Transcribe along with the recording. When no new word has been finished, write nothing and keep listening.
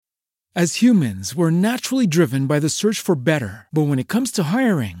As humans, we're naturally driven by the search for better. But when it comes to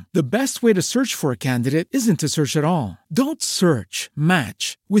hiring, the best way to search for a candidate isn't to search at all. Don't search,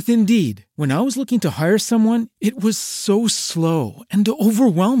 match with Indeed. When I was looking to hire someone, it was so slow and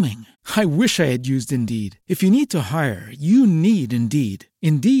overwhelming. I wish I had used Indeed. If you need to hire, you need Indeed.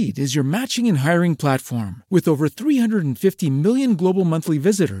 Indeed is your matching and hiring platform with over 350 million global monthly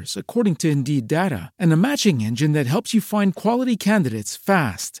visitors, according to Indeed data, and a matching engine that helps you find quality candidates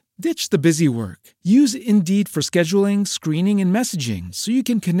fast. Ditch the busy work. Use Indeed for scheduling, screening, and messaging so you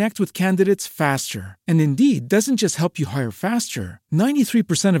can connect with candidates faster. And Indeed doesn't just help you hire faster.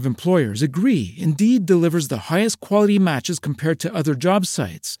 93% of employers agree Indeed delivers the highest quality matches compared to other job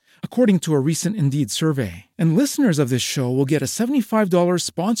sites, according to a recent Indeed survey. And listeners of this show will get a $75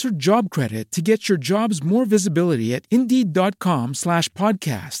 sponsored job credit to get your jobs more visibility at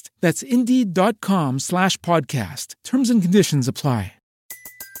Indeed.com/podcast. That's Indeed.com/podcast. Terms and conditions apply.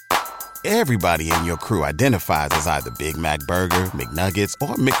 Everybody in your crew identifies as either Big Mac Burger, McNuggets,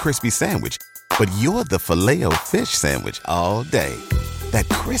 or McCrispy Sandwich. But you're the Filet-O-Fish Sandwich all day. That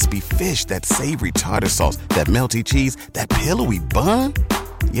crispy fish, that savory tartar sauce, that melty cheese, that pillowy bun.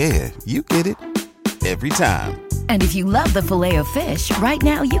 Yeah, you get it. Every time. And if you love the Filet-O-Fish, right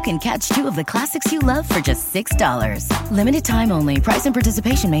now you can catch two of the classics you love for just $6. Limited time only. Price and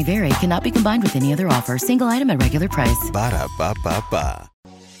participation may vary. Cannot be combined with any other offer. Single item at regular price. Ba-da-ba-ba-ba.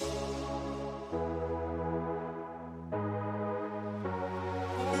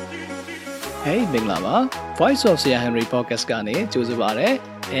 Hey မင်္ဂလာပါ Voice of Sir Henry Podcast ကနေကြိုဆိုပါရစေ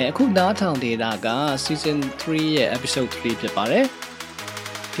အခုနားထောင်နေတာက Season 3ရဲ့ Episode 3ဖြစ်ပါတယ်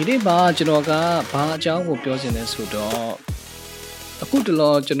ဒီနေ့မှာကျွန်တော်ကဘာအကြောင်းကိုပြောချင်လဲဆိုတော့အခုတ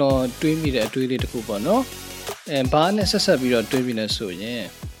လောကျွန်တော်တွေးမိတဲ့အတွေးလေးတစ်ခုပေါ့နော်ဘာနဲ့ဆက်ဆက်ပြီးတော့တွေးမိလဲဆိုရင်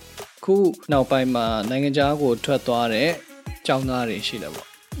ခုနောက်ပိုင်းမှာနိုင်ငံခြားကိုထွက်သွားတဲ့ကျောင်းသားတွေရှိတယ်ပေါ့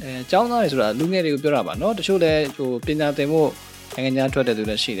ကျောင်းသားတွေဆိုတာလူငယ်တွေကိုပြောတာပါနော်တချို့လည်းဟိုပညာသင်ဖို့နိုင်ငံခြားထွက်တဲ့သူ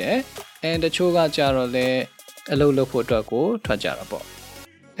လည်းရှိတယ်တချို့ကကြတော့လေအလုပ်လုပ်ဖို့အတွက်ကိုထွက်ကြတာပေါ့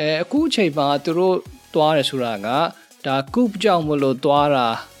အခုအချိန်မှာသူတို့သွားတယ်ဆိုတာကဒါကုပ်ကြောင့်မလို့သွားတာ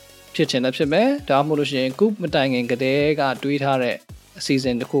ဖြစ်ချင်တယ်ဖြစ်မယ်ဒါမှမဟုတ်လို့ရှိရင်ကုပ်မတိုင်ခင်ကတည်းကတွေးထားတဲ့အစီအစ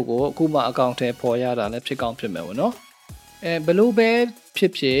ဉ်တစ်ခုကိုအခုမှအကောင့်ထဲပေါ်ရတာလည်းဖြစ်ကောင်းဖြစ်မယ်ပေါ့နော်ဘလို့ပဲဖြ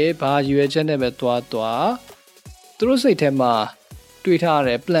စ်ဖြစ်ဘာရွေချက်နဲ့ပဲသွားသူတို့စိတ်ထဲမှာတွေးထား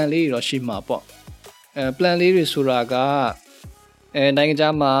တဲ့ plan လေးတွေတော့ရှိမှာပေါ့plan လေးတွေဆိုတာကနိုင်ငံ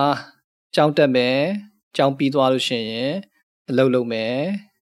ခြားမှာကျောင်းတက်မယ်ကျောင်းပြီးသွားလို့ရှိရင်အလုပ်လုပ်မယ်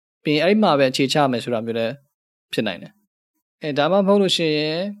ပြီးရင်အဲ့မှာပဲအခြေချမယ်ဆိုတာမျိုးလည်းဖြစ်နိုင်တယ်ဒါမှမဟုတ်လို့ရှိရ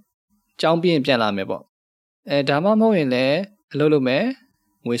င်ကျောင်းပြီးရင်ပြန်လာမယ်ပေါ့ဒါမှမဟုတ်ရင်လည်းအလုပ်လုပ်မယ်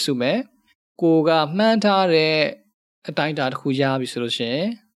ငွေစုမယ်ကိုကမှန်းထားတဲ့အတိုင်းအတာတစ်ခုရပြီဆိုလို့ရှိရင်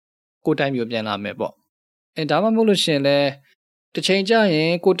ကိုတိုင်းမျိုးပြန်လာမယ်ပေါ့ဒါမှမဟုတ်လို့ရှိရင်လည်းတစ်ချိန်ကျရ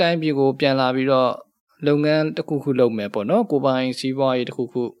င်ကိုတိုင်းပြည်ကိုပြန်လာပြီးတော့လုပ်ငန်းတစ်ခုခုလုပ်မယ်ပေါ့နော်ကိုပိုင်စီးပွားရေးတစ်ခု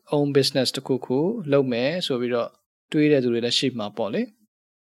ခု own business တစ်ခုခုလုပ်မယ်ဆိုပြီးတော့တွေးတဲ့သူတွေလည်းရှိမှာပေါ့လေ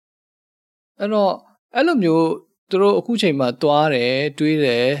အဲ့တော့အဲ့လိုမျိုးသူတို့အခုချိန်မှာသွားတယ်တွေးတ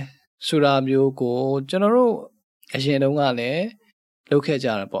ယ်ဆိုတာမျိုးကိုကျွန်တော်တို့အရင်တုန်းကလည်းလုပ်ခဲ့ကြ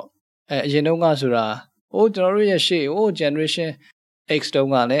တာပေါ့အရင်တုန်းကဆိုတာကျွန်တော်တို့ရဲ့ရှေ့generation X တု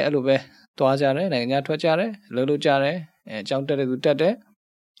န်းကလည်းအဲ့လိုပဲသွားကြတယ်နိုင်ငံခြားထွက်ကြတယ်လုပ်ကြတယ်အကြောင်းတက်တဲ့သူတက်တယ်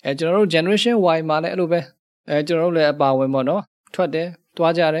ကျွန်တော်တို့ generation Y မှာလည်းအဲ့လိုပဲကျွန်တော်တို့လည်းအပါဝင်ပေါ့နော်ထွက်တယ်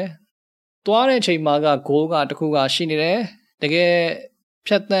သွားကြတယ်သွားတဲ့အချိန်မှာက goal ကတစ်ခုကရှိနေတယ်တကယ်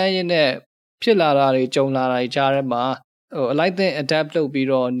ဖြတ်သန်းရင်းနဲ့ဖြစ်လာတာတွေကြုံလာတာတွေကြားထဲမှာအလိုက်တဲ့ adapt လုပ်ပြီး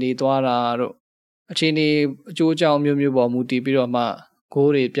တော့နေသွားတာတို့အခြေအနေအကျိုးအကြောင်းမျိုးမျိုးပေါ်မူတည်ပြီးတော့မှ goal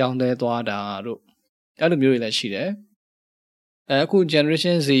တွေပြောင်းလဲသွားတာတို့အဲ့လိုမျိုးတွေလည်းရှိတယ်အခု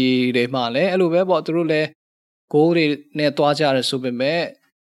generation Z တွေမှာလည်းအဲ့လိုပဲပေါ့သူတို့လည်း goal တွေနဲ့သွားကြတယ်ဆိုပေမဲ့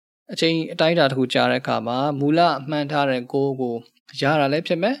အချိန်အတိုင်းအတာတစ်ခုကြာတဲ့အခါမှာမူလမှန်းထားတဲ့ goal ကိုရတာလည်း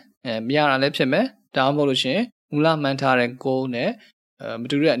ဖြစ်မယ်မရတာလည်းဖြစ်မယ်ဒါမှမဟုတ်လို့ရှိရင်မူလမှန်းထားတဲ့ goal နဲ့မ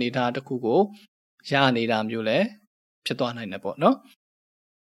တူတဲ့အနေအထားတစ်ခုကိုရနေတာမျိုးလည်းဖြစ်သွားနိုင်တယ်ပေါ့နော်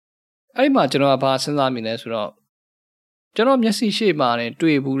အဲ့ဒီမှာကျွန်တော်ကဘာစဉ်းစားမိလဲဆိုတော့ကျွန်တော်မျက်စိရှေ့မှာနေ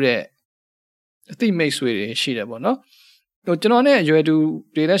တွေ့ဘူးတဲ့အသိမိတ်ဆွေတွေရှိတယ်ပေါ့နော်ကျွန်တော်နဲ့အရွယ်တူ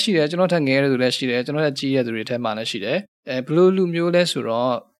တွေလည်းရှိတယ်ကျွန်တော်ထက်ငယ်တဲ့သူလည်းရှိတယ်ကျွန်တော်ထက်ကြီးတဲ့သူတွေထဲမှာလည်းရှိတယ်ဘယ်လိုလူမျိုးလဲဆို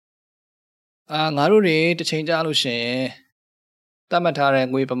တော့ငါတို့တွေတစ်ချိန်ကြာလို့ရှိရင်တတ်မှတ်ထားတဲ့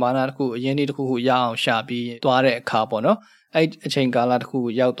ငွေပမာဏတစ်ခုအရင်နေ့တစ်ခုခုရအောင်ရှာပြီးသွားတဲ့အခါပေါ့နော်အဲ့အချိန်ကာလတစ်ခု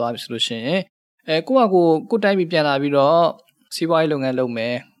ကိုရောက်သွားပြီဆိုလို့ရှိရင်ကိုတိုင်းပြီးပြန်လာပြီးတော့စီးပွားရေးလုပ်ငန်းလုပ်မ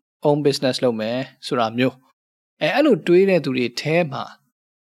ယ် own business လုပ်မယ်ဆိုတာမျိုးအဲ့လိုတွေးတဲ့သူတွေထဲမှာ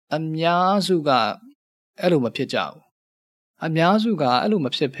အများစုကအဲ့လိုမဖြစ်ကြဘူးအများစုကအဲ့လိုမ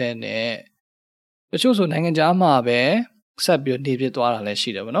ဖြစ်ဘဲနဲ့တချို့ဆိုနိုင်ငံခြားမှာပဲဆက်ပြီးနေပြသွားတာလည်းရှိ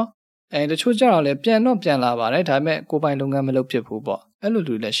တယ်ဗောနော် တချို့ကြတော့လည်းပြန်လာပါတယ်ဒါပေမဲ့ကိုယ်ပိုင်လုပ်ငန်းမလုပ်ဖြစ်ဘူးပေါ့အဲ့လို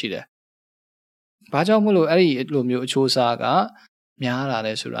လူလည်းရှိတယ်။ဘာကြောင့်မို့လို့အဲ့ဒီလိုမျိုးအချိုးအစားကများလာ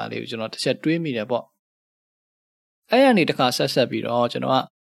လဲဆိုတာလေးကိုကျွန်တော်တစ်ချက်တွေးမိတယ်ပေါ့။အဲ့ရနေတစ်ခါဆက်ပြီးတော့ကျွန်တော်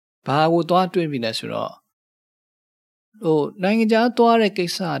ကဘာကိုသွားတွေးမိလဲဆိုတော့နိုင်ငံခြားသွားတဲ့ကိ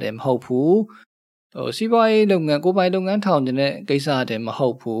စ္စတယ်မဟုတ်ဘူး။စီးပွားရေးလုပ်ငန်းကိုယ်ပိုင်လုပ်ငန်းထောင်နေတဲ့ကိစ္စတယ်မဟု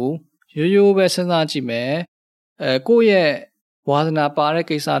တ်ဘူး။ရိုးပဲစဉ်းစားကြည့်မယ်။ကိုယ့်ရဲ့ဝါသနာပါတဲ့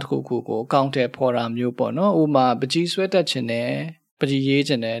ကိစ္စတစ်ခုခုကိုအကောင့်ထဲပေါ်တာမျိုးပေါ့နော်ဥပမာပကြီးဆွဲတက်ခြင်းနဲ့ပကြီးရေး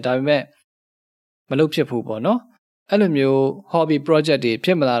ခြင်းနဲ့ဒါပေမဲ့မလုပ်ဖြစ်ဘူးပေါ့နော်အဲ့လိုမျိုး hobby project တွေဖြ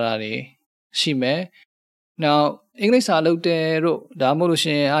စ်မလာတာတွေရှိမယ်။ Now အင်္ဂလိပ်စာလုပ်တယ်တို့ဒါမှမဟုတ်လို့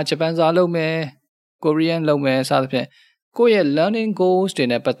ရှိရင်ဂျပန်စာလုပ်မယ် Korean လုပ်မယ်စသဖြင့်ကိုယ့်ရဲ့ learning goals တွေ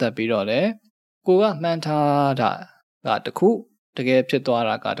နဲ့ပတ်သက်ပြီးတော့လေကိုကမှန်းထားတာကတခုတကယ်ဖြစ်သွား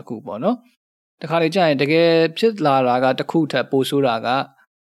တာကတခုပေါ့နော်တခါလေကြာရင်တကယ်ဖြစ်လာတာကတစ်ခုထပ်ပိုဆိုးတာက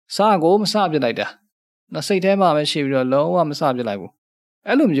စကိုမစပြစ်လိုက်တာ။စိတ်ထဲမှာပဲရှိပြီးတော့လုံးဝမစပြစ်လိုက်ဘူး။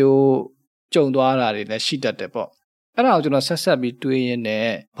အဲ့လိုမျိုးကြုံသွားတာတွေလည်းရှိတတ်တယ်ပေါ့။အဲ့ဒါကိုကျွန်တော်ဆက်ပြီးတွေးရင်းနဲ့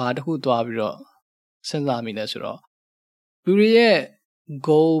ဘာတစ်ခုသွားပြီးတော့စဉ်းစားမိလဲဆိုတော့လူတွေရဲ့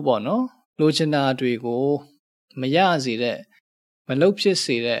goal ပေါ့နော်လိုချင်တာတွေကိုမရစေတဲ့မလုပ်ဖြစ်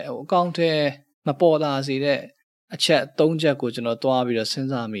စေတဲ့အကောင့်ထဲမပေါ်လာစေတဲ့အချက်၃ချက်ကိုကျွန်တော်သွားပြီးတော့စဉ်း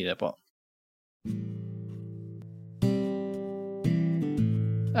စားမိတယ်ပေါ့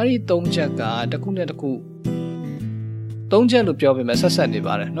အဲ့ဒီ၃ချက်ကတစ်ခုနဲ့တစ်ခု၃ချက်လို့ပြောပေမဲ့ဆက်နေ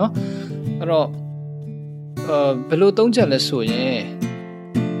ပါတယ်เนาะအဲ့တော့ဘယ်လို၃ချက်လဲဆိုရင်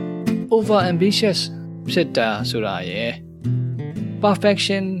over ambitious ဖြစ်တာဆိုတာရယ်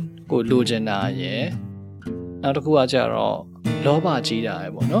perfection ကိုလိုချင်တာရယ်နောက်တစ်ခုကကြတော့လောဘကြီးတာရ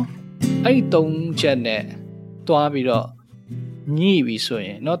ယ်ပေါ့เนาะအဲ့ဒီ၃ချက်နဲ့တွားပြီးတော့ညှိပြီဆိုရ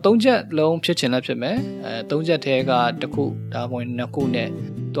င်เนาะ၃ချက်လုံးဖြစ်ချင်လည်းဖြစ်မယ်၃ချက်ထဲကတစ်ခုဒါမှမဟုတ်၂ခုနဲ့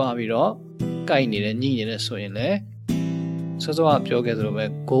တွားပြီးတော့ကိုက်နေတယ်ညှိနေတယ်ဆိုရင်လည်းစောစောကပြောခဲ့သလိုပဲ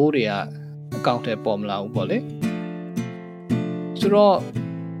goal တွေကအကောင့်ထဲပေါ်မလာဘူးပေါ့လေဆိုတော့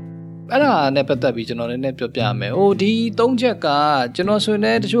အဲ့ဒါနဲ့ပတ်သက်ပြီးကျွန်တော်လည်းပြောပြမယ်။ဒီ၃ချက်ကကျွန်တော်ဆိုရ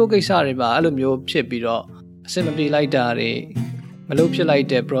င်တချို့ကိစ္စတွေမှာအဲ့လိုမျိုးဖြစ်ပြီးတော့အဆင်မပြေလိုက်တာတွေမလုပ်ဖြစ်လိုက်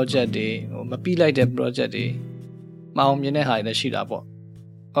တဲ့ project တွေမပြီးလိုက်တဲ့ project တွေမအောင်မြင်တဲ့ဟာတွေလည်းရှိတာပေါ့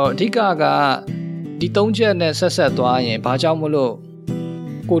။အဓိကကဒီ၃ချက်နဲ့ဆက်သွားရင်ဘာကြောင့်မလို့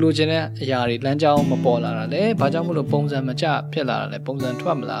ကိုလိုချင်တဲ့အရာတွေလမ်းကြောင်းမပေါ်လာတာလဲဘာကြောင့်မလို့ပုံစံမကျဖြစ်လာတာလဲပုံစံထွ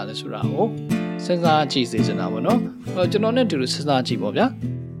က်မလာလဲဆိုတာကိုစဉ်းစားကြည့်စေချင်တာပေါ့နော်။ကျွန်တော်နဲ့တူတူစဉ်းစားကြည့်ပေါ့ဗျာ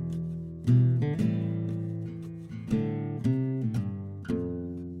။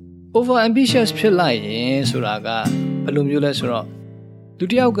 over ambitious ဖြစ်လိုက်ရင်ဆိုတာကဘယ်လိုမျိုးလဲဆိုတော့လူ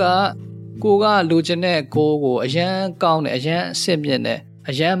တစ်ယောက်ကကိုကလိုချင်တဲ့ကိုကိုအရန်ကောင်းတယ်အရန်အဆင့်မြင့်တယ်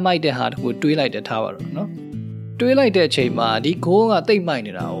အရန်မိုက်တဲ့ဟာတခုတွေးလိုက်တဲ့ထားပါတော့နော်တွေးလိုက်တဲ့အချိန်မှာဒီကိုကတိတ်မိုက်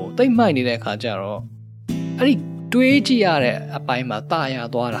နေတာကိုတိတ်မိုက်နေတဲ့အခါကျတော့အဲ့ဒီတွေးကြည့်ရတဲ့အပိုင်းမှာတာယာ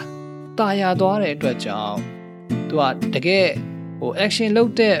သွားတဲ့အတွက်ကြောင့်သူကတကယ်action လု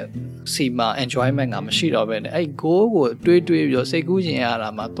ပ်တဲ့စီမှာ enjoyment ကမရှိတော့ဘဲနဲ့အဲ့ goal ကိုတွေးပြီးတော့စိတ်ကူးရင်ရတာ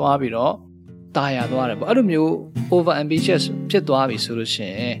မှာသွားပြီးတော့တာယာသွားတယ်ပေါ့အဲ့လိုမျိုး over ambitious ဖြစ်သွားပြီဆိုလို့ရှိ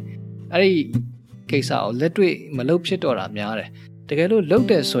ရင်အဲ့ဒီကိစ္စကိုလက်တွေ့မလုပ်ဖြစ်တော့တာများတယ်တကယ်လို့လုပ်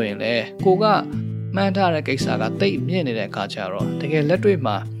တယ်ဆိုရင်လေကိုကမှန်းထားတဲ့ကိစ္စကတိတ်မြင့်နေတဲ့အခါကျတော့တကယ်လက်တွေ့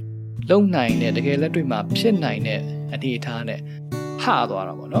မှာလုံနိုင်တဲ့တကယ်လက်တွေ့မှာဖြစ်နိုင်တဲ့အနေအထားနဲ့ဟသွား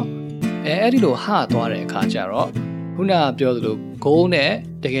တာပေါ့နော်အဲ့ဒီလိုဟသွားတဲ့အခါကျတော့ခုနကပြောသလို goal နဲ့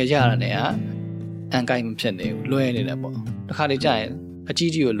တကယ်ရတာနဲ့အန်ကိုင်းမဖြစ်နေဘူးလွဲနေတယ်ပေါ့တစ်ခါလေကြာရင်အ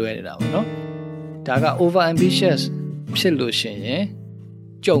ကြီးကြီးကိုလွဲနေတာပေါ့နော်ဒါက over ambitious ဖြစ်လို့ရှိရင်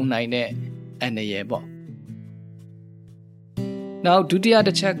ကြုံနိုင်တဲ့အန္တရာယ်ပေါ့နောက်ဒုတိယတ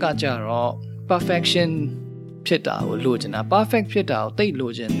စ်ချက်ကကြတော့ perfection ဖြစ်တာကိုလိုချင်တာ perfect ဖြစ်တာကိုသိ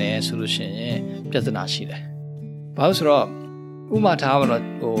လိုချင်တယ်ဆိုလို့ရှိရင်ပြဿနာရှိတယ်ဘာလို့ဆိုတော့ဥပမာထားပါတော့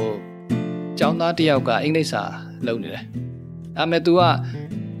ကျောင်းသားတစ်ယောက်ကအင်္ဂလိပ်စာလုပ်နေတယ်ဒါပေမဲ့ तू က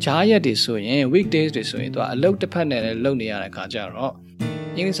ဂျားရက်တွေဆိုရင် weekdays တွေဆိုရင် तू အလုပ်တစ်ဖက်နဲ့လည်းလုပ်နေရတဲ့ခါကျတော့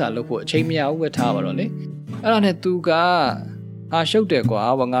အင်္ဂလိပ်စာလုပ်ဖို့အချိန်မရဘူးပဲထားပါတော့လေအဲ့ဒါနဲ့ तू ကရှုပ်တယ်ကွာ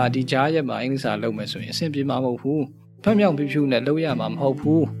ငါဒီဂျားရက်မှာအင်္ဂလိပ်စာလုပ်မယ်ဆိုရင်အဆင်ပြေမှာမဟုတ်ဘူးဖက်မြောင်ဖြူနဲ့လုပ်ရမှာမဟုတ်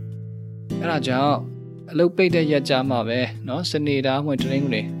ဘူးအဲ့ဒါကြောင့်အလုပ်ပိတ်တဲ့ရက်ကြမှာပဲเนาะစနေဒါမှမဟုတ်တနင်္ဂ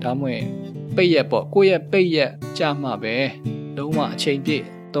နွေဒါမှမဟုတ်ပိတ်ရက်ပေါ့ကိုယ့်ရဲ့ပိတ်ရက်ကြမှာပဲလုံးဝအချိန်ပြည့်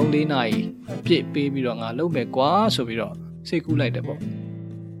3-4နာရီအပြည့်ပေးပြီးတော့ငါလုပ်မယ်ကွာဆိုပြီးတော့စိတ်ကူးလိုက်တယ်ပေါ့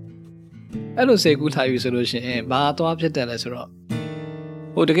အဲ့လိုစိတ်ကူးထားပြီဆိုလို့ရှိရင်ဘာသွားဖြစ်တယ်လဲဆို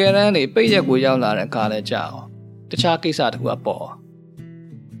တော့တကယ်တမ်းနေပိတ်ရက်ကိုရောက်လာတဲ့အခါလဲကြာအောင်တခြားကိစ္စတခုကပေါ်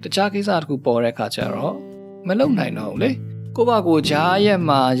တခြားကိစ္စတခုပေါ်တဲ့အခါကျတော့မလုပ်နိုင်တော့ဘူးလေကိုယ့်ဘာကိုဂျားရက်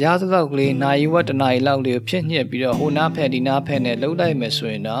မှာရားသလောက်ကလေးနာရီဝက်တနာရီလောက်လေးဖြစ်ညှက်ပြီးတော့ဟိုနားဖက်ဒီနားဖက်နဲ့လှုပ်လိုက်မယ်ဆို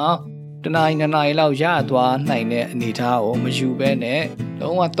ရင်တော့ တနာရီ2နာရီလောက်ရသွားနိုင်တဲ့အနေအထားကိုမယူဘဲနဲ့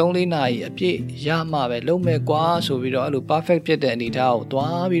လုံးဝ3-4နာရီအပြည့်ရမှပဲလုံးမဲ့ကွာဆိုပြီးတော့အဲ့လို perfect ဖြစ်တဲ့အနေအထားကို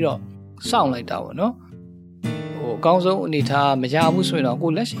သွားပြီးတော့စောင့်လိုက်တာပေါ့နော်အကောင်းဆုံးအနေအထားမရဘူးဆိုရင်တော့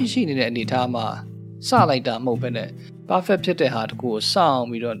ကိုလက်ရှိနေတဲ့အနေအထားမှာစလိုက်တာမဟုတ်ဘဲနဲ့ perfect ဖြစ်တဲ့ဟာတကူကိုစောင့်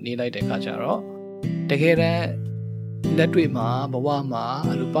ပြီးတော့နေလိုက်တဲ့အခါကျတော့တကယ်တမ်းလက်တွေ့မှာဘဝမှာ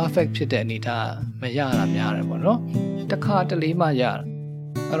အဲ့လို perfect ဖြစ်တဲ့အနေအထားမရတာများတယ်ပေါ့နော်တစ်ခါတလေမှရတာ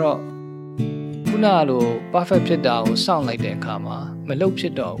အဲ့တော့ခုနလို perfect ဖြစ်တာကိုစောင့်လိုက်တဲ့အခါမှာမလုပ်ဖြ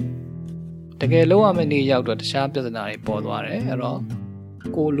စ်တော့ဘူးတကယ်လုံးဝမနေရောက်တော့တခြားပြဿနာတွေပေါ်သွားတယ်အဲ့တော့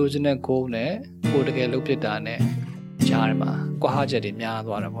ကိုလိုချင်တဲ့ကိုနဲ့ကိုတကယ်လုပ်ဖြစ်တာနဲ့ကြားထဲမှာကွာဟချက်တွေများ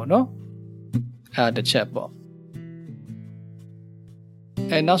သွားတာပေါ့နော်အဲ့ဒါတစ်ချက်ပေါ့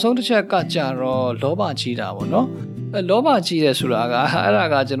နောက်ဆုံးတစ်ချက်ကကြတော့လောဘကြီးတာပေါ့နော်လောဘကြီးတယ်ဆိုတာကအဲ့ဒါ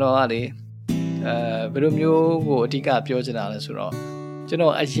ကကျွန်တော်ကလေဘယ်လိုမျိုးကိုအဓိကပြောချင်တာလဲဆိုတော့ကျွန်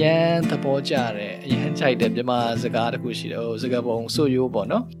တော်အရန်သဘောကျတယ်အရန်ကြိုက်တယ်မြန်မာစကားတစ်ခုရှိတယ်ဟိုစကားပုံဆိုရိုးပေါ့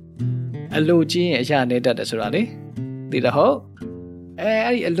နော်အလိုကြီးရင်အရာနေတတ်တယ်ဆိုတာလေသိတယ်ဟုတ်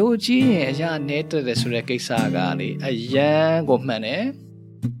အဲ့ဒီအလိုကြီးရင်အရာနေတတ်တယ်ဆိုတဲ့ကိစ္စကလေအရန်ကိုမှန်တယ်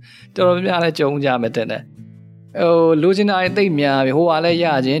တော်တော်များများလည်းကြုံကြမယ်တဲ့လိုချင်တာတွေသိပ်များပြီဟိုကလည်းရ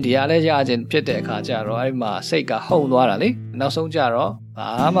ခြင်းဒီကလည်းရခြင်းဖြစ်တဲ့အခါကျတော့အဲ့မှာစိတ်ကဟုန်သွားတာလေနောက်ဆုံးကျတော့ဘာ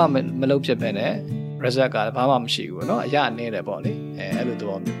မှမလုပ်ဖြစ်ပဲနဲ့ result ကဘာမှမရှိဘူးပေါ့နော်အရအနေတယ်ပေါ့လေအဲ့လိုသ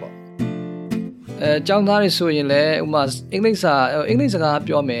ဘောမျိုးပေါ့ကျောင်းသားတွေဆိုရင်လည်းဥမာအင်္ဂလိပ်စကား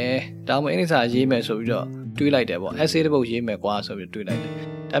ပြောမယ်ဒါမှမဟုတ်အင်္ဂလိပ်စာရေးမယ်ဆိုပြီးတော့တွေးလိုက်တယ်ပေါ့ essay တစ်ပုဒ်ရေးမယ်ကွာဆိုပြီးတွေးလိုက်တယ်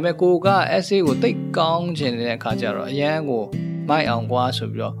ဒါပေမဲ့ကိုက essay ကိုသိပ်ကောင်းချင်တဲ့အခါကျတော့အရန်ကိုမိုက်အောင်ကွာဆို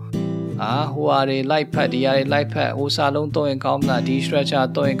ပြီးတော့ဟိုဟာတွေ light ဖတ်ဒီဟာတွေ light ဖတ်ဟိုစာလုံးသုံးရင်ကောင်းမလားဒီ structure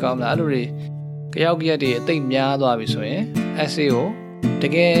သုံးရင်ကောင်းမလားအဲ့လိုတွေကြောက်ကြက်တွေအသိများသွားပြီဆိုရင် essay ကိုတ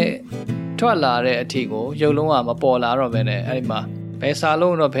ကယ်ထွက်လာတဲ့အထီကိုရုပ်လုံးကမပေါ်လာတော့ဘဲနဲ့အဲ့ဒီမှာဘယ်စာ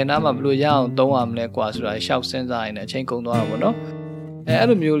လုံးတော့ဘယ်နားမှာဘယ်လိုရအောင်သုံးရမလဲကွာဆိုတာရှောက်စဉ်းစားရင်အချိန်ကုန်သွားတာပေါ့နော်အဲ့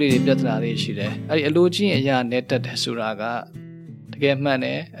လိုမျိုးလေးတွေပြဿနာလေးရှိတယ်အဲ့ဒီအလိုကြီးရင်အရာနဲ့တက်တယ်ဆိုတာကတကယ်မှန်တ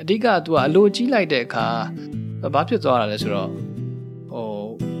ယ်အဓိကသူကအလိုကြီးလိုက်တဲ့အခါဘာဖြစ်သွားတာလဲဆိုတော့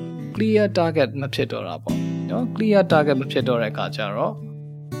clear target မဖြစ်တော့တာပေါ့နော် clear target မဖြစ်တော့တဲ့အခါကျတော့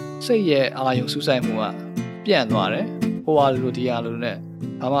စိတ်ရဲ့အာရုံစူးစိုက်မှုကပြန့်သွားတယ်ဟိုဟာလိုဒီဟာလိုနဲ့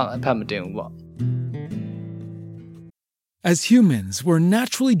ဘာမှအဖတ်မတင်ဘူးပေါ့ As humans, we're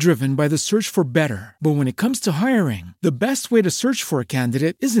naturally driven by the search for better. But when it comes to hiring, the best way to search for a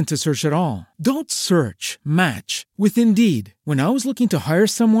candidate isn't to search at all. Don't search, match with Indeed. When I was looking to hire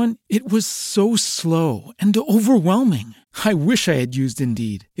someone, it was so slow and overwhelming. I wish I had used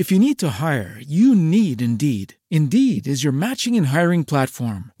Indeed. If you need to hire, you need Indeed. Indeed is your matching and hiring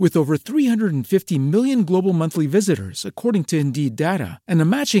platform with over 350 million global monthly visitors, according to Indeed data, and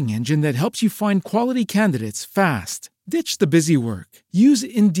a matching engine that helps you find quality candidates fast. Ditch the busy work. Use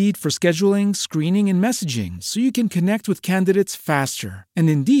Indeed for scheduling, screening, and messaging so you can connect with candidates faster. And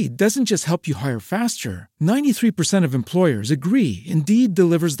Indeed doesn't just help you hire faster. 93% of employers agree Indeed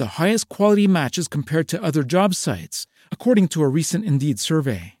delivers the highest quality matches compared to other job sites, according to a recent Indeed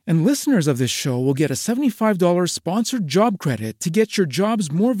survey. And listeners of this show will get a $75 sponsored job credit to get your jobs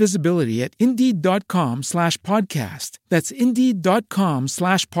more visibility at Indeed.com/podcast. That's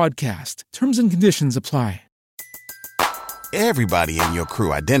Indeed.com/podcast. Terms and conditions apply. Everybody in your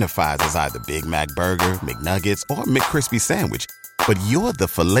crew identifies as either Big Mac Burger, McNuggets, or McCrispy Sandwich. But you're the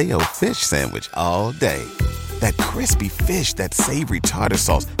Filet-O-Fish Sandwich all day. That crispy fish, that savory tartar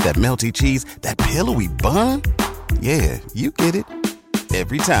sauce, that melty cheese, that pillowy bun. Yeah, you get it.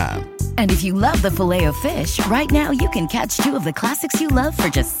 Every time. And if you love the Filet-O-Fish, right now you can catch two of the classics you love for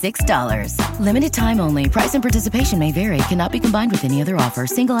just $6. Limited time only. Price and participation may vary. Cannot be combined with any other offer.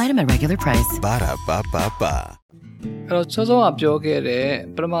 Single item at regular price. Ba-da-ba-ba-ba. အဲ့တော့စောစောကပြောခဲ့တဲ့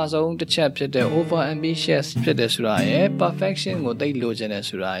ပထမဆုံးတစ်ချက်ဖြစ်တဲ့ over ambitious ဖြစ်တယ်ဆိုတာရယ် perfection ကိုသိလိုချင်တယ်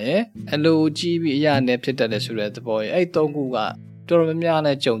ဆိုတာရယ်အလိုကြီးပြီးအရာနဲ့ဖြစ်တတ်တယ်ဆိုတဲ့သဘောရယ်အဲ့သုံးခုကတော်တော်များများ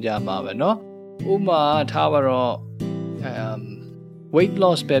နဲ့ကြုံကြမှာပဲเนาะဥပမာထားပါတော့ weight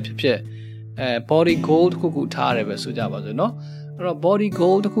loss ပဲဖြစ်ဖြစ်body goal တစ်ခုထားရတယ်ပဲဆိုကြပါစို့เนาะအဲ့တော့ body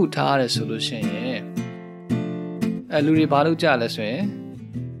goal တစ်ခုထားရတယ်ဆိုလို့ရှိရင်လူတွေဘာလုပ်ကြလဲဆိုရင်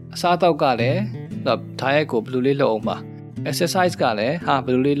အစားအသောက်ကလည်းdiet ကိုဘယ်လိုလေးလုပ်အောင်ပါ exercise ကလည်းဘ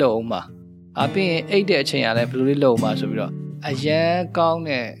ယ်လိုလေးလုပ်အောင်ပါပြီးရင်အိတ်တဲ့အချိန်ကလည်းဘယ်လိုလေးလုပ်အောင်ပါဆိုပြီးတော့အရန်ကောင်း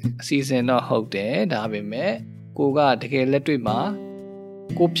တဲ့အစီအစဉ်တော့ဟုတ်တယ်ဒါပေမဲ့ကိုကတကယ်လက်တွေ့မှာ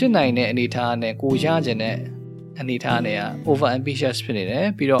ကိုဖြစ်နိုင်တဲ့အနေအထားနဲ့ကိုရကျင်တဲ့အနေအထားနဲ့က over ambitious ဖြစ်နေတယ်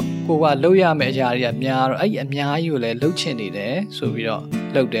ပြီးတော့ကိုကလုပ်ရမယ့်အရာတွေကများတော့အဲ့ဒီအများကြီးကိုလည်းလုပ်ချင်နေတယ်ဆိုပြီးတော့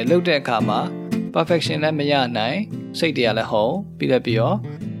လုပ်တဲ့အခါမှာ perfection လည်းမရနိုင်စိတ်တွေကလည်းဟုံးပြီးတော့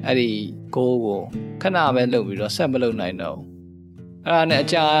အဲ့ဒီgoal ကိုခဏပဲလုပ်ပြီးတော့ဆက်မလုပ်နိုင်တော့ အဲ့ဒါနဲ့အ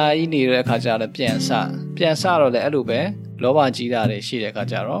ကြာကြီးနေတဲ့အခါကျတော့ပြန်စတော့လည်းအဲ့လိုပဲလောဘကြီးတာတွေရှိတဲ့အခါ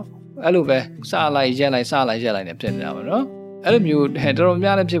ကျတော့အဲ့လိုပဲစလိုက်ရက်လိုက်နဲ့ဖြစ်နေတာပါနော်အဲ့လိုမျိုးတော်တော်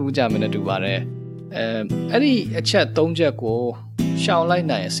များများလည်းဖြစ်ဘူးကြမယ်နဲ့တူပါတယ်အဲ့ဒီအချက်၃ချက်ကိုရှောင်လိုက်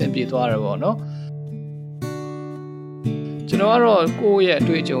နိုင်အဆင်ပြေသွားတယ်ပေါ့နော်ကျွန်တော်ကတော့ကိုယ့်ရဲ့အ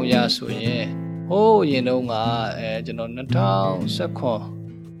တွေ့အကြုံရဆိုရင်ဟိုးရင်တုန်းကကျွန်တော်2019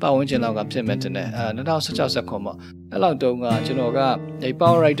ပတ်ဝန်းကျင်လောက်ကဖြစ်မဲ့တဲ့2016-19ပေါ့အဲ့လောက်တုန်းကကျွန်တော်ကဒီ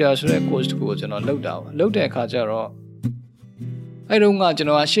Power Writer ဆိုတဲ့ course ကိုကျွန်တော်လုပ်တဲ့အခါကျတော့အဲ့တုန်းကကျွန်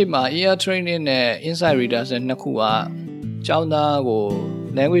တော်ကရှေ့မှာ ear training နဲ့ inside reader ဆိုတဲ့နှစ်ခုကကျောင်းသားကို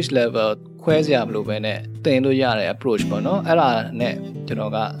language level ခွဲစရာမလိုပဲနဲ့သင်လို့ရတဲ့ approach ပေါ့နော်အဲ့ဒါနဲ့ကျွန်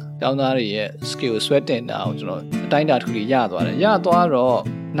တော်ကကျောင်းသားတွေရဲ့ skill ဆွဲတင်တာအောင်ကျွန်တော်အတိုင်းအတာတစ်ခုရသွားတော့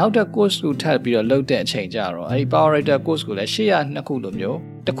နောက်တဲ့ course ကိုထပ်ပြီးတော့လုပ်တဲ့အချိန်ကျတော့အဲ့ဒီ Power Writer course ကိုလည်း802ခုလိုမျိုး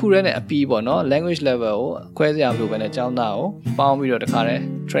တစ်ခုတည်းနဲ့အပြီးပေါ့နော် language level ကိုခွဲစရာမလိုပဲနဲ့ကျောင်းသားကိုပေါင်းပြီးတော့တခါတည်း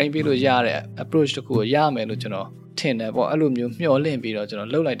train ပြီးလို့ရတဲ့ approach တစ်ခုကိုရမယ်လို့ကျွန်တော်ထင်တယ်ပေါ့အဲ့လိုမျိုးမျှော်လင့်ပြီးတော့ကျွန်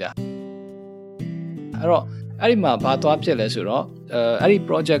တော်လုပ်လိုက်တာအဲ့တော့အဲ့ဒီမှာဘာသွားဖြစ်လဲဆိုတော့အဲ့ဒီ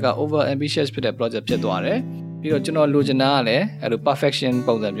project က over ambitious ဖြစ်တဲ့ project ဖြစ်သွားတယ်ပြီးတော့ကျွန်တော်လိုချင်တာကလည်းအဲ့လို perfection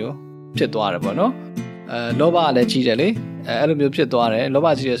ပုံစံမျိုးဖြစ်သွားတယ်ပေါ့နော်လောဘကလည်းကြီးတယ်လေအဲ့လိုမျိုးဖြစ်သွားတယ်လောဘ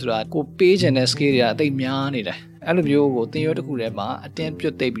ကြီးတယ်ဆိုတာကိုပေးချင်တဲ့ skill တွေကအသိများနေတယ်အဲ့လိုမျိုးကိုသင်ရိုးတစ်ခုထဲမှာအတင်းပြု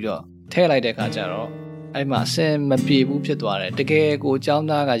တ်သိပ်ပြီးတော့ထည့်လိုက်တဲ့အခါကျတော့အဲ့မှာအဆင်မပြေဘူးဖြစ်သွားတယ်တကယ်ကိုအကြောင်း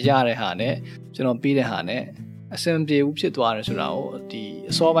သားကရတဲ့ဟာနဲ့ကျွန်တော်ပြီးတဲ့ဟာနဲ့အဆင်ပြေဘူးဖြစ်သွားတယ်ဆိုတာကိုဒီ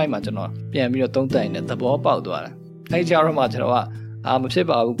အစောပိုင်းမှာကျွန်တော်ပြန်ပြီးတော့သုံးသပ်နေတဲ့သဘောပေါက်သွားတယ်အဲ့ကြတော့မှကျွန်တော်ကမဖြစ်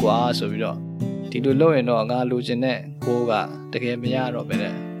ပါဘူးကွာဆိုပြီးတော့ဒီလိုလုပ်ရင်တော့ငါလိုချင်တဲ့ကိုကတကယ်မရတော့ပဲ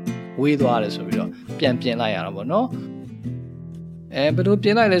တဲ့ဝေးသွားတယ်ဆိုပြီးတော့ပြန်ပြင်လိုက်ရတာပေါ့နော်ဘယ်လိုပြ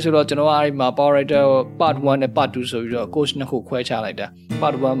င်လိုက်လဲဆိုတော့ကျွန်တော်ကအဲ့မှာ Power Writer Part 1 နဲ့ Part 2ဆိုပြီးတော့ course နှစ်ခုခွဲခြားလိုက်တာ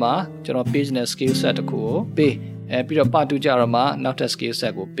Part 1မှာကျွန်တော် business skill set တစ်ခုကိုပေးပြီးတော့ Part 2ကြတော့မှနောက်ထပ် skill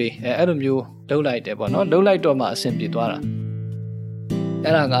set ကိုပေးအဲ့လိုမျိုးလုပ်လိုက်တယ်ပေါ့နော်လုပ်လိုက်တော့မှအဆင်ပြေသွားတာ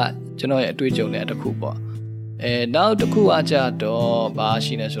အဲ့ဒါကကျွန်တော်ရဲ့အတွေ့အကြုံနဲ့တစ်ခုပေါ့နောက်တစ်ခုအကြတော့ဘာ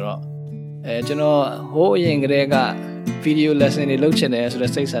ရှိလဲဆိုတော့ကျွန်တော်ဟိုးအရင်ကတည်းက video lesson တွေလုပ်ချင်တယ်ဆို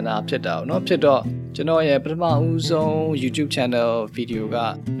တဲ့စိတ်ဆန္ဒဖြစ်တာเนาะဖြစ်တော့ကျွန်တော်ရဲ့ပထမဦးဆုံး YouTube channel video က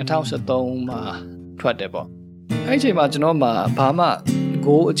2013မှာထွက်တယ်ပေါ့အဲ့ဒီအချိန်မှာကျွန်တော်မှာဘာမှ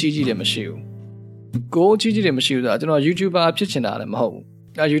goal အကြီးကြီးတွေမရှိဘူး goal အကြီးကြီးတွေမရှိဘူးဆိုတော့ကျွန်တော် YouTuber ဖြစ်ချင်တာလည်းမဟုတ်ဘူး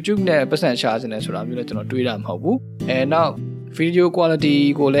YouTube နဲ့ပတ်စံရှာချင်တယ်ဆိုတာမျိုးလည်းကျွန်တော်တွေးတာမဟုတ်ဘူးနောက် video quality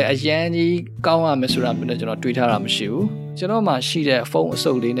ကိုလည်းအရန်ကြီးကောင်းရမယ်ဆိုတာမျိုးလည်းကျွန်တော်တွေးထားတာမရှိဘူးကျွန်တော်မှာရှိတဲ့ဖုန်းအ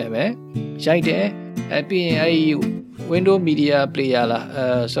စုပ်လေးနဲ့ပဲရိုက်တယ်ပြီးရင်အဲ့ဒီ Windows Media Player လား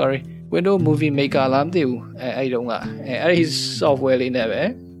sorry Windows Movie Maker လားမသိဘူးအဲ့ဒီတုန်းကအဲ့ဒီ software လေးနဲ့ပဲ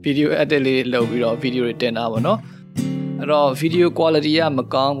video edit လေးလုပ်ပြီးတော့ video တွေတင်တာပေါ့နော်အဲ့တော့ video quality ကမ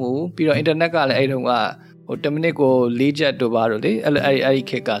ကောင်းဘူးပြီးတော့ internet ကလည်းအဲ့ဒီတုန်းကဟို10မိနစ်ကို4ချက်တို့ပါတော့လေအဲ့ဒီ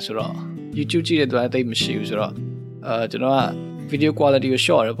ခေတ်ကဆိုတော့ YouTube ကြည့်တဲ့သူအသိမရှိဘူးဆိုတော့ကျွန်တော်က video quality ကို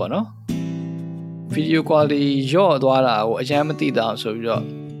short ရပေါ့နော် video quality ရော့သွားတာကိုအရင်မသိတာဆိုပြီးတော့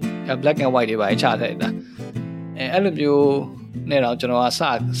black and white တွေပါချထည့်တာအဲ့လိုမျိုးနဲ့တော့ကျွန်တော်ကစ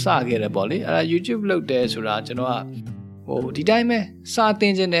ခဲ့တယ်ပေါ့လေအဲ့ဒါ YouTube လုပ်တယ်ဆိုတာကျွန်တော်ကဟိုဒီတိုင်းပဲစာသ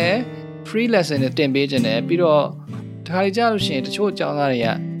င်ခြင်းနဲ့ free lesson တွေတင်ပေးခြင်းနဲ့ပြီးတော့တခါကြလို့ရှိရင်တချို့အကြောင်းသားတွေက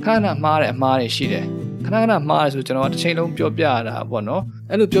ခဏမှားတဲ့အမှားတွေရှိတယ်ခဏမှားတယ်ဆိုကျွန်တော်ကတစ်ချိန်လုံးပြောပြရတာပေါ့နော်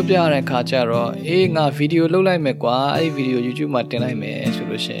အဲ့လိုပြောပြရတဲ့အခါကျတော့ငါဗီဒီယိုလုပ်လိုက်မယ်ကွာအဲ့ဒီဗီဒီယို YouTube မှာတင်လိုက်မယ်ဆို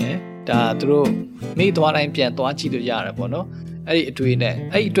လို့ရှိရင်ဒါသူတို့မိသွားတိုင်းပြန်သွားကြည့်လို့ရတယ်ပေါ့နော်အဲ့ဒီအတွေ့နဲ့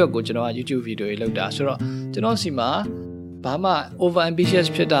အဲ့ဒီအတွက်ကိုကျွန်တော်က YouTube ဗီဒီယိုတွေလုပ်တာဆိုတော့ကျွန်တော်စီမှာဘာမှ over ambitious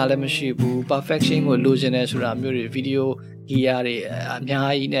ဖြစ်တာလည်းမရှိဘူး perfection ကိုလိုချင်တယ်ဆိုတာမျိုးတွေဗီဒီယို gear တွေအ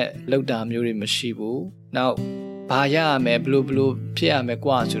များကြီးနဲ့လုပ်တာမျိုးတွေမရှိဘူးနောက်ဘာရရမယ်ဘလို့ဖြစ်ရမယ်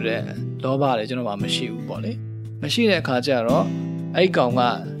ကွာဆိုတဲ့လောဘလည်းကျွန်တော်မှမရှိဘူးပေါ့လေမရှိတဲ့အခါကျတော့အဲ့ဒီကောင်က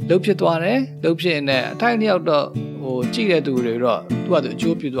လှုပ်ဖြစ်သွားတယ်လှုပ်ဖြစ်နေအထိုက်တစ်ယောက်တော့ဟိုကြည့်တဲ့သူတွေတော့သူကသူအ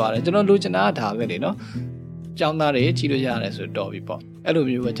ကျိုးပြုသွားတယ်ကျွန်တော်လိုချင်တာကဒါပဲလေနော်ကျောင်းသားတွေကြည့်လို့ရတယ်ဆိုတော့ပြီပေါ့အဲ့လို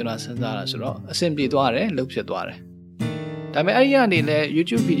မျိုးပဲကျွန်တော်စဉ်းစားတာဆိုတော့အဆင်ပြေသွားတယ်လှုပ်ဖြစ်သွားတယ်ဒါပေမဲ့အဲ့ဒီကနေလဲ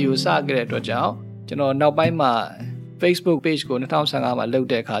YouTube ဗီဒီယိုစခဲ့တဲ့အတွက်ကြောင့်ကျွန်တော်နောက်ပိုင်းမှာ Facebook page ကို2015မှာလုပ်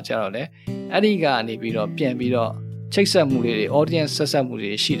တဲ့အခါကျတော့လေအဲ့ဒီကနေပြီးတော့ပြန်ပြီးတော့ချိတ်ဆက်မှုတွေ audience ဆက်ဆက်မှု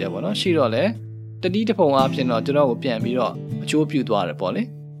တွေရှိတယ်ပေါ့နော်ရှိတော့လေတတိတပုံအားဖြင့်တော့ကျွန်တော်ကိုပြန်ပြီးတော့အကျိုးပြုသွားတယ်ပေါ့လေ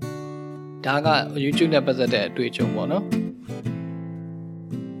ဒါက YouTube နဲ့ပတ်သက်တဲ့အတွေ့အကြုံပေါ့နော်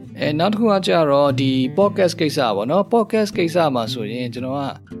နောက်တစ်ခုကကြတော့ဒီ podcast ကိစ္စပေါ့နော် podcast ကိစ္စမှာဆိုရင်ကျွန်တော်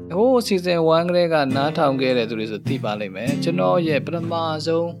ကဟို season 1 ကလေးကနားထောင်ခဲ့တဲ့သူတွေဆိုသိပါလိမ့်မယ်ကျွန်တော်ရဲ့ပထမ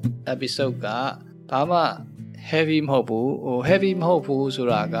ဆုံး episode ကဘာမှ heavy မဟုတ်ဘူးဟို heavy မဟုတ်ဘူးဆို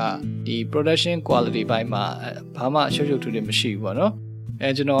တာကဒီ production quality ဘိုင်းမှာဘာမှရှုပ်ရှုပ်ထွေးထွေးမရှိဘူးပေါ့နော်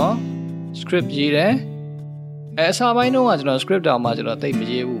ကျွန်တော် script ရေးတယ် အစာပိုင်းတော့ကျွန်တော် script တောင်မှကျွန်တော်သိမ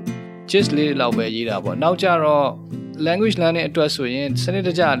ရေးဘူး just လေးလောက်ပဲရေးတာပေါ့နောက်ကြတော့ language learning အတွက်ဆိုရင်စနစ်တ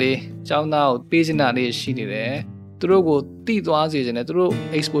ကျလေးကျောင်းသားကိုပေးစင်တာလေးရှိနေတယ်သူတို့ကိုသိသွားစေခြင်းနဲ့သူတို့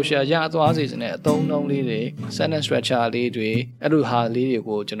exposure ရသွားစေခြင်းနဲ့အသုံးအနှုန်းလေးတွေ sentence structure လေးတွေအဲ့လိုဟာလေးတွေ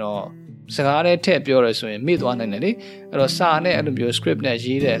ကိုကျွန်တော်စကားနဲ့ထည့်ပြောရဆိုရင်မေ့သွားနိုင်တယ်လေအဲ့တော့စာနဲ့အဲ့လိုမျိုး script နဲ့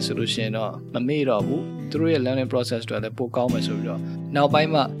ရေးတယ်ဆိုလို့ရှိရင်တော့မမေ့တော့ဘူးသူတို့ရဲ့ learning process တွေလည်းပိုကောင်းမယ်ဆိုပြီးတော့နောက်ပို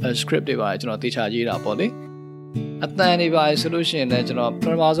င်းမှာ script တွေပါကျွန်တော်သေချာရေးတာပေါ့လေအတန်တွေပါဆိုလို့ရှိရင်လည်းကျွန်တော်ပထ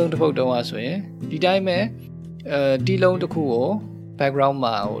မဆုံးတစ်ပုဒ်တုန်းကဆိုရင်ဒီတိုင်းပဲဒီလုံးတစ်ခုကို background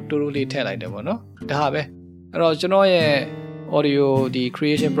မှာဟိုတူတူလေးထည့်လိုက်တယ်ပေါ့နော်ဒါပဲအဲ့တော့ကျွန်တော်ရဲ့ audio ဒီ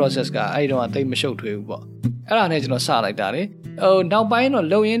creation process ကအဲ့တော့တိတ်မရှုပ်ထွေးဘူးပေါ့အဲ့ဒါနဲ့ကျွန်တော်စလိုက်တာလေနောက်ပိုင်းတော့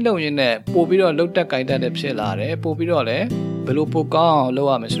လုံရင်းနဲ့ပို့ပြီးတော့လှုပ်တက်ကြိုက်တတ်တဲ့ဖြစ်လာတယ်ပို့ပြီးတော့လည်းဘယ်လိုပိုကောင်းအောင်လုပ်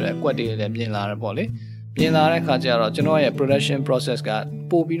ရမလဲဆိုတဲ့အကွက်တွေလည်းမြင်လာတယ်ပေါ့လေမြင်လာတဲ့ခါကျတော့ကျွန်တော်ရဲ့ production process က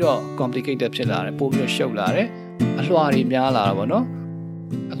ပို့ပြီးတော့ complicated ဖြစ်လာတယ်ပို့ပြီးတော့ရှုပ်လာတယ်အလွှာတွေများလာတာပေါ့နော်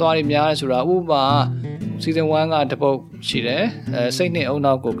အလွှာတွေများတယ်ဆိုတာဥပမာ season 1ကတပုတ်ရှိတယ်စိတ်နဲ့အုံ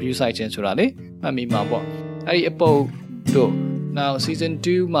နောက်ကို view site ခြင်းဆိုတာလေမှတ်မိမှာပေါ့အဲ့ဒီအပုတ်တို့ now season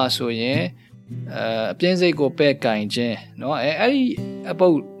 2မှာဆိုရင်အပြင်းစိတ်ကိုပဲ့ကင်ခြင်းเนาะအဲ့ဒီအပု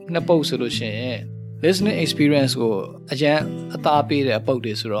တ်နှစ်ပုတ်ဆိုလို့ရှိရင် listening experience ကိုအရန်အသားပေးတဲ့အပုတ်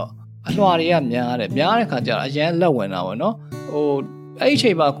တွေဆိုတော့အလွှာတွေကများတဲ့ခါကျတော့အရန်လက်ဝင်တာပေါ့နော်ဟိုအဲ့ဒီအချိ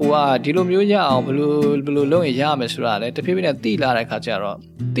န်မှာကိုကဒီလိုမျိုးရအောင်ဘယ်လိုလုပ်ရင်ရမယ်ဆိုတာလဲတဖြည်းဖြည်းနဲ့တိလာတဲ့ခါကျတော့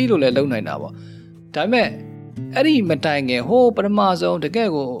တိလို့လည်းလုံနိုင်တာပေါ့ဒါပေမဲ့အဲ့ဒီမတိုင်ခင်ဟိုပထမဆုံးတကယ်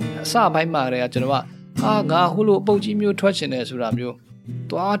ကိုအစပိုင်းမှာတည်းကကျွန်တော်ကငါဟိုလိုအပုတ်ကြီးမျိုးထွက်ချင်တယ်ဆိုတာမျိုး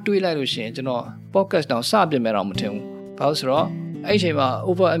သွားတွေးလိုက်လို့ရှိရင်ကျွန်တော် podcast တောင်စပြင်မယ်တော့မထင်ဘူးဘာလို့ဆိုတော့အဲ့ဒီအချိန်မှာ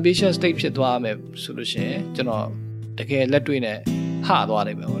over ambitious state ဖြစ်သွားမယ်ဆိုလို့ရှိရင်ကျွန်တော်တကယ်လက်တွေ့နဲ့ဟသွား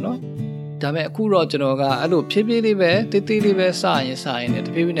နိုင်မယ်ပေါ့နော်ဒါပေမဲ့အခုတော့ကျွန်တော်ကအဲ့လိုဖြည်းဖြည်းလေးပဲတေးသေးလေးပဲစရင်နဲ့တ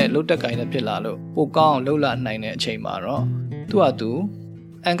ဖြည်းဖြည်းနဲ့လှုပ်တက်ကိုင်းနဲ့ဖြစ်လာလို့ပိုကောင်းအောင်လှုပ်လာနိုင်တဲ့အချိန်မှာတော့သူ့ဟာသူ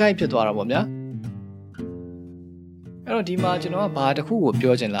အန်ကိုက်ဖြစ်သွားတာပေါ့ဗျာအဲ့တော့ဒီမှာကျွန်တော်ကဘာတစ်ခုကို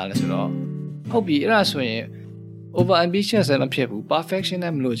ပြောချင်လာလဲဆိုတော့ဟုတ်ပြီအဲ့ဒါဆိုရင် over ambitious လည်းမဖြစ်ဘူး perfection လ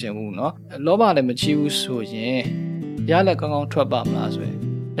ည်းမလိုချင်ဘူးเนาะလောဘလည်းမချီးဘူးဆိုရင်ရလက်ကောင်းကောင်းထွက်ပါမလားဆိုရင်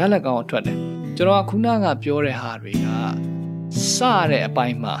ရလက်ကောင်းကောင်းထွက်တယ်ကျွန်တော်ကခုနကပြောတဲ့ဟာတွေကစတဲ့အပို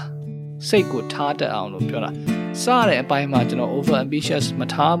င်းမှာစိတ်ကိုထားတတ်အောင်လို့ပြောတာစတဲ့အပိုင်းမှာကျွန်တော် over ambitious မ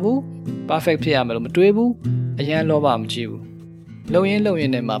ထားဘူး perfect ဖြစ်ရမယ်လို့မတွေးဘူးအရန်လောဘမချီးဘူးလုံရင်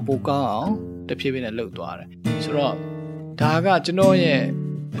နဲ့မှာပိုကောင်းအောင်တဖြည်းဖြည်းနဲ့လှုပ်သွားတယ်ဆိုတော့ဒါကကျွန်တော်ရဲ့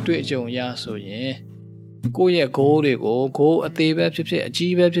အတွေ့အကြုံရဆိုရင်ကိုယ့်ရဲ့ goal တွေကို goal အသေးပဲဖြစ်ဖြစ်အ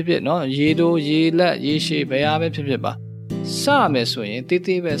ကြီးပဲဖြစ်ဖြစ်เนาะရေတိုးရေလက်ရေရှည်ဘယ်ဟာပဲဖြစ်ဖြစ်ပါစမယ်ဆိုရင်တေး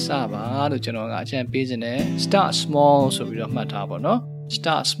သေးပဲစပါလို့ကျွန်တော်ကအကြံပေးခြင်းနဲ့ start small ဆိုပြီးတော့မှတ်ထားပါเนาะ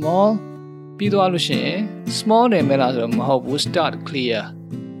start small ပြီးသွားလို့ရှိရင် small နေမလားဆိုတော့မဟုတ်ဘူး start clear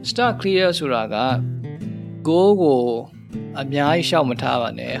ဆိုတာက goal ကိုအများကြီးရှောက်မထားပါ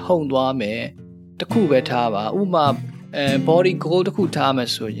နဲ့ဟုန်သွားမယ်တစ်ခုပဲထားပါဥပမာbody goal တစ်ခုထားမယ်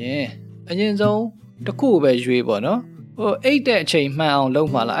ဆိုရင်အရင်ဆုံးတစ်ခုပဲရွေးပေါ့နော်ဟိုအိတ်တဲ့အချိန်မှန်အောင်လုပ်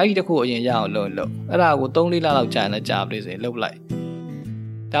မှလားအဲ့ဒီတစ်ခုအရင်ရအောင်လုပ်အဲ့ဒါကို3-4လလောက်ကြာရင်ကြာပလေးစေလုပ်လိုက်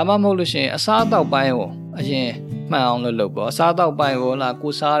ဒါမှမဟုတ်လို့ရှိရင်အစားအသောက်ပိုင်းကိုအရင်မှန်အောင်လုပ်ပေါ့အစားအသောက်ပိုင်းကိုလာ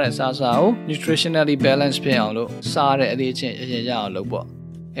ကိုစားတဲ့စားကို nutritionally balance ဖြစ်အောင်လို့စားတဲ့အလေးချင်းအရင်ရအောင်လုပ်ပေါ့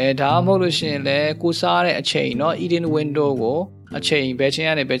ဒါမှမဟုတ်လို့ရှိရင်လည်းကိုစားတဲ့အချိန်เนาะ eating window ကိုအချိန်ဘယ်ချိန်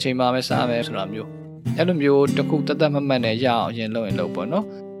ကနေဘယ်ချိန်မှပဲစားမယ်ဆိုတာမျိုးအဲ့လိုမျိုးတစ်ခုတသက်မမှတ်နဲ့ရအောင်အရင်လုပ်ရင်လုပ်ပေါ့နော်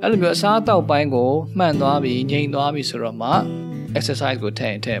အဲ့လိုမျိုးအစားအသောက်ပိုင်းကိုမှန်သွားပြီငြိမ်သွားပြီဆိုတော့မှ exercise ကိုထ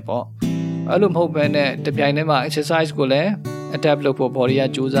ည့်ပေါ့အဲ့လိုမဟုတ်ဘဲနဲ့တပြိုင်တည်းမှာ exercise ကိုလည်း adapt လုပ်ဖို့ body က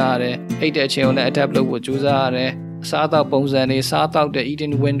ကြိုးစားရတယ်အိတ်တဲ့အချိန်ကိုလည်း adapt လုပ်ဖို့ကြိုးစားရတယ်အစားအသောက်ပုံစံတွေစားသောက်တဲ့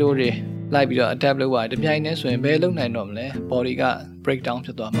eating window တွေလိုက်ပြီးတော့ adapt လုပ်ရတယ်တပြိုင်တည်းဆိုရင်ဘယ်လုပ်နိုင်တော့မလဲ body က break down ဖြ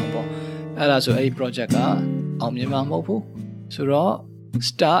စ်သွားမှာပေါ့အဲ့ဒါဆိုအဲ့ဒီ project ကအောင်မြင်မှာမဟုတ်ဘူးဆိုတော့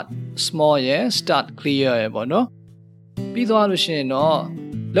start small ရယ် start clear ရယ်ပေါ့နော်ပြီးသွားလို့ရှိရင်တော့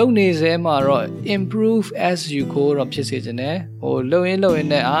လုံနေစဲမှာတော့ improve as you go တော့ဖြစ်စေချင်တယ်ဟိုလုံရင်နဲ့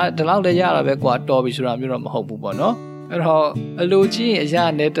ဒီလောက်လည်းရတာပဲကွာတော်ပြီဆိုတာမျိုးတော့မဟုတ်ဘူးပေါ့နော်အဲ့တော့အလိုကြီးရင်အရာ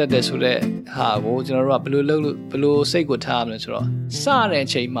နဲ့တက်တယ်ဆိုတော့ဟာကိုကျွန်တော်တို့ကဘယ်လိုစိတ်ကိုထားရမလဲဆိုတော့စတဲ့အ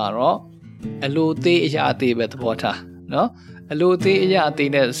ချိန်မှာတော့အလိုသေးအရာသေးပဲသဘောထားနော်အလိုသေးအရာ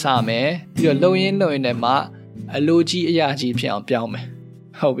သေးနဲ့စမယ်ပြီးတော့လုံရင်နဲ့မှအလိုကြီးအရာကြီးဖြစ်အောင်ပြောင်းမယ်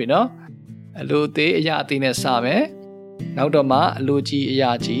ဟုတ်ပြီနော်အလိုသေးအရာသေးနဲ့စမယ်နောက်တော့မှအလိုကြီးအ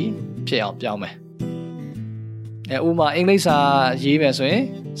ရာကြီးဖြစ်အောင်ပြောင်းမယ်ဥပမာအင်္ဂလိပ်စာရေးမယ်ဆိုရင်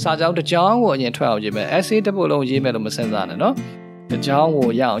စာကြောင်းတစ်ကြောင်းကိုအရင်ထွက်အောင်ရေးမယ် essay တစ်ပုဒ်လုံးရေးမယ်လို့မစဉ်းစားနဲ့နော်တစ်ကြောင်းကို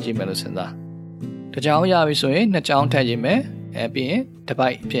ရအောင်ရေးမယ်လို့စဉ်းစားတစ်ကြောင်းရပြီဆိုရင်နှစ်ကြောင်းထပ်ရေးမယ်ပြီးရင်တစ်ပို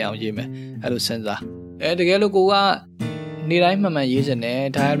က်ဖြစ်အောင်ရေးမယ်အဲ့လိုစဉ်းစားတကယ်လို့ကိုကနေ့တိုင်းမှန်ရေးချင်တယ်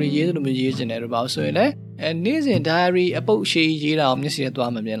diary ရေးသလိုမျိုးရေးချင်တယ်လို့ပါဆိုရင်လည်း နေ့စဉ် diary အပုပ်ရှိရေးတာကိုမျက်စိနဲ့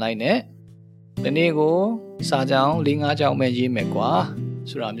သွားမမြင်လိုက်နဲ့ဒီနေ့ကိုစာကြောင်း၄-၅ကြောင်းပဲရေးမယ်ကွာ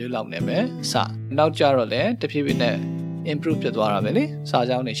ဆိုတာမျိုးလောက်နဲ့ပဲစနောက်ကြတော့လည်းတဖြည်းဖြည်းနဲ့ improve ဖြစ်သွားတာပဲလေစာ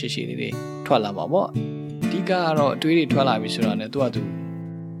ကြောင်းတွေရှိလေးတွေထွက်လာမှာပေါ့အဓိကကတော့အတွေးတွေထွက်လာပြီဆိုတာနဲ့သူကသူ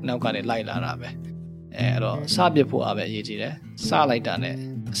နောက်ကနေလိုက်လာတာပဲအဲ့တော့စပစ်ဖို့အပဲအရေးကြီးတယ်စလိုက်တာနဲ့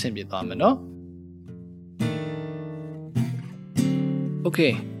အဆင်ပြေသွားမယ်နော်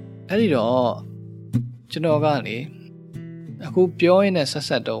Okay အဲ့ဒီတော့ကျွန်တော်ကလေအခုပြောရင်းနဲ့ဆ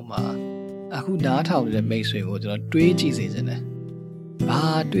က်တုံးမှာအခုနားထောင်နေတဲ့မိတ်ဆွေကိုကျွန်တော်တွေးကြည့်စေချင်တယ်။ဘာ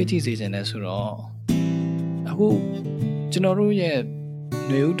တွေးကြည့်စေချင်လဲဆိုတော့အခုကျွန်တော်တို့ရဲ့ຫ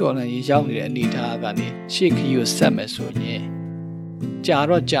ນွေဦးတော်လှန်ရေးရောက်နေတဲ့အနေအထားကနေရှေ့ခရီးကိုဆက်မယ်ဆိုရင်ကြာ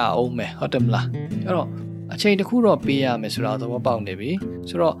တော့ကြာအောင်မယ်ဟုတ်တယ်မလား။အဲ့တော့အချိန်တစ်ခုတော့ပေးရမယ်ဆိုတော့သဘောပေါက်နေပြီ။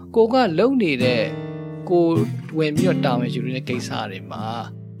ဆိုတော့ကိုကလုံနေတဲ့ကိုဝင်ပြီးတော့တာဝန်ယူနေတဲ့ကိစ္စတွေမှာ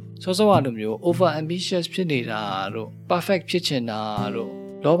စောစောကလိုမျိုး over ambitious ဖြစ်နေတာတို့ perfect ဖြစ်ချင်တာတို့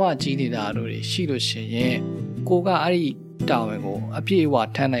လောဘကြီးနေတာတို့ရှိလို့ရှိရင်ကိုကအဲ့ဒီတာဝန်ကိုအပြည့်အဝ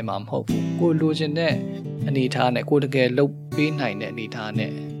ထမ်းနိုင်မှာမဟုတ်ဘူးကိုလိုချင်တဲ့အနေအထားနဲ့ကိုတကယ်လုပ်ပေးနိုင်တဲ့အနေအထား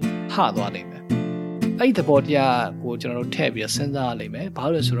နဲ့ဟသွားနိုင်မယ်အဲ့ဒီသဘောတရားကိုကျွန်တော်တို့ထည့်ပြီးစဉ်းစားရမယ်ဘာ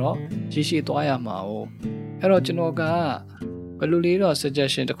လို့လဲဆိုတော့ရရှိသွားရမှာ哦အဲ့တော့ကျွန်တော်ကဘယ်လိုလေးတော့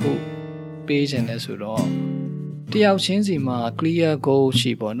suggestion တစ်ခုပေးခြင်းလဲဆိုတော့တယောက်ချင်းစီမှာ clear goal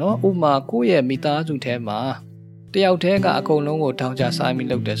ရှိပေါ့နော်ဥပမာကိုယ့်ရဲ့မိသားစုထဲမှာတယောက်တည်းကအကုန်လုံးကိုထောင်ချဆိုင်ပြီး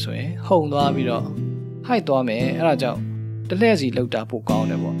လုပ်တယ်ဆိုရင်ဟုန်သွားပြီးတော့ဟိုက်သွားမယ်အဲ့ဒါကြောင့်တလှည့်စီလုပ်တာပိုကောင်း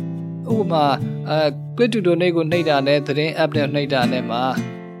တယ်ပေါ့ဥပမာclick to donate ကိုနှိပ်တာနဲ့သတင်း app နဲ့နှိပ်တာနဲ့မှာ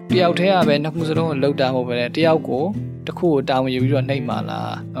တယောက်တည်းကပဲနှစ်ခုစလုံးကိုလုပ်တာမဟုတ်ပဲတယောက်ကိုတစ်ခုကိုတာဝန်ယူပြီးတော့နှိပ်မှာ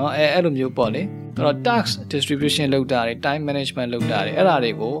လားနော်အဲ့လိုမျိုးပေါ့လေအဲ့တော့ task distribution လုပ်တာတွေ time management လုပ်တာတွေအဲ့ဒါ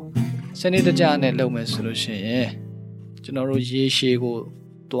တွေကိုစနစ်တကျနဲ့လုပ်မယ်ဆိုလို့ရှိရင်ကျွန်တော်တို့ရေရှည်ကို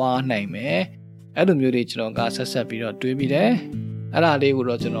သွားနိုင်မယ်အဲ့လိုမျိုးတွေကျွန်တော်ကဆက်ပြီးတော့တွေးပြီးတယ်အဲ့ဒါလေးကို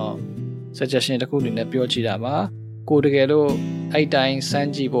တော့ကျွန်တော် suggestion တစ်ခုအနေနဲ့ပြောကြည့်တာပါကိုတကယ်လို့အဲ့တိုင်းစမ်း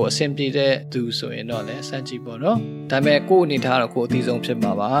ကြည့်ဖို့အဆင်ပြေတဲ့သူဆိုရင်တော့လည်းစမ်းကြည့်ပေါ့နော်ဒါပေမဲ့ကို့အနေထားတော့ကိုအသိဆုံးဖြစ်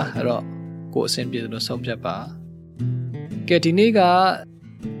မှာပါအဲ့တော့ကိုအဆင်ပြေလို့ဆုံးဖြတ်ပါကဲဒီနေ့က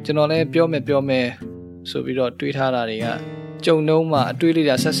ကျွန်တော်လည်းပြောမယ်ဆိုပြီးတော့တွေးထားတာတွေကကြုံနှုံးမှာအတွေးလေး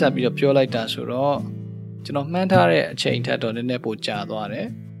တွေဆက်ပြီးတော့ပြောလိုက်တာဆိုတော့ကျွန်တော်မှန်းထားတဲ့အချိန်ထက်တော့နည်းနည်းပိုကြာသွားတယ်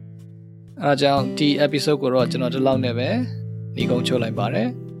အဲဒါကြောင့်ဒီ episode ကိုတော့ကျွန်တော်ဒီလောက်နဲ့ပဲညီကုန်းချုပ်လိုက်ပါတယ်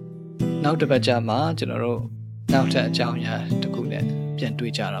နောက်တစ်ပတ်ကြာမှာကျွန်တော်တို့နောက်ထပ်အကြောင်းအရာတစ်ခုနဲ့ပြန်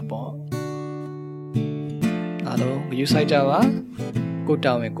တွေ့ကြတာပေါ့အားလုံးဂရုစိုက်ကြပါကို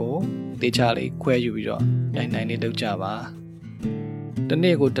တောင်းဝင်ကိုတေချာလေးခွဲယူပြီးတော့နိုင်လေးလုပ်ကြပါဒီ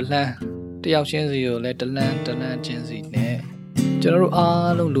နေ့ကိုတလန်းတယောက်ချင်းစီကိုလည်းတလန်းချင်းစီနဲ့ကျွန်တော်တို့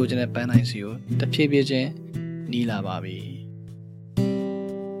အားလုံးလိုချင်တဲ့ပန်းတိုင်းစီကိုတဖြည်းဖြည်းချင်းနီးလာပါပြီ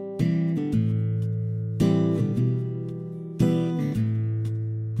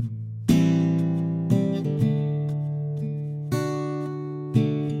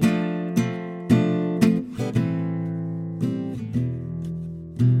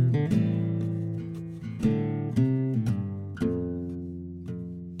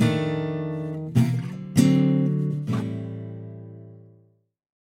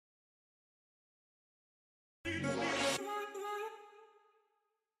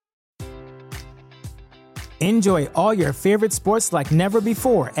Enjoy all your favorite sports like never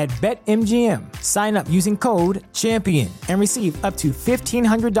before at BetMGM. Sign up using code CHAMPION and receive up to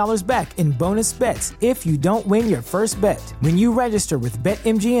 $1,500 back in bonus bets if you don't win your first bet. When you register with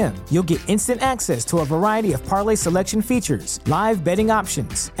BetMGM, you'll get instant access to a variety of parlay selection features, live betting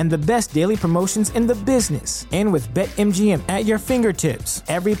options, and the best daily promotions in the business. And with BetMGM at your fingertips,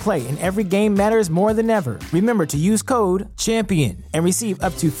 every play and every game matters more than ever. Remember to use code CHAMPION and receive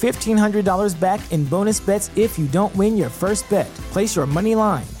up to $1,500 back in bonus bets if you don't win your first bet. Place your money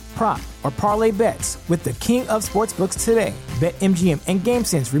line, prop, or parlay bets with the king of sportsbooks today. BetMGM and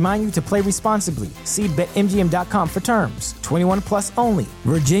GameSense remind you to play responsibly. See BetMGM.com for terms. 21 plus only.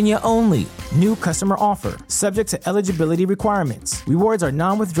 Virginia only. New customer offer. Subject to eligibility requirements. Rewards are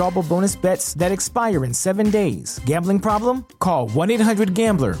non-withdrawable bonus bets that expire in 7 days. Gambling problem? Call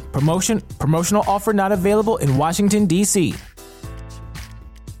 1-800-GAMBLER. Promotional offer not available in Washington, D.C.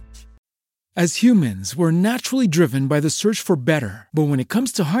 As humans, we're naturally driven by the search for better. But when it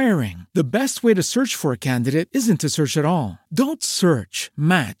comes to hiring, the best way to search for a candidate isn't to search at all. Don't search,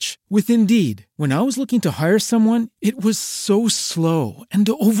 match with Indeed. When I was looking to hire someone, it was so slow and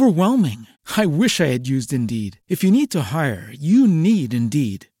overwhelming. I wish I had used Indeed. If you need to hire, you need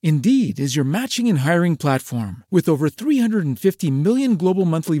Indeed. Indeed is your matching and hiring platform with over 350 million global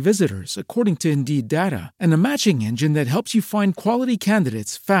monthly visitors, according to Indeed data, and a matching engine that helps you find quality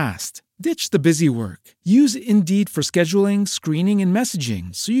candidates fast. Ditch the busy work. Use Indeed for scheduling, screening, and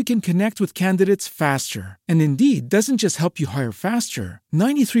messaging so you can connect with candidates faster. And Indeed doesn't just help you hire faster.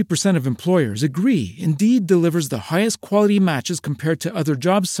 93% of employers agree Indeed delivers the highest quality matches compared to other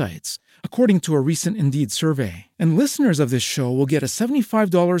job sites, according to a recent Indeed survey. And listeners of this show will get a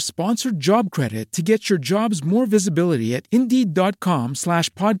 $75 sponsored job credit to get your jobs more visibility at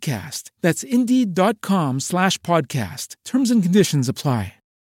Indeed.com/podcast. That's Indeed.com/podcast. Terms and conditions apply.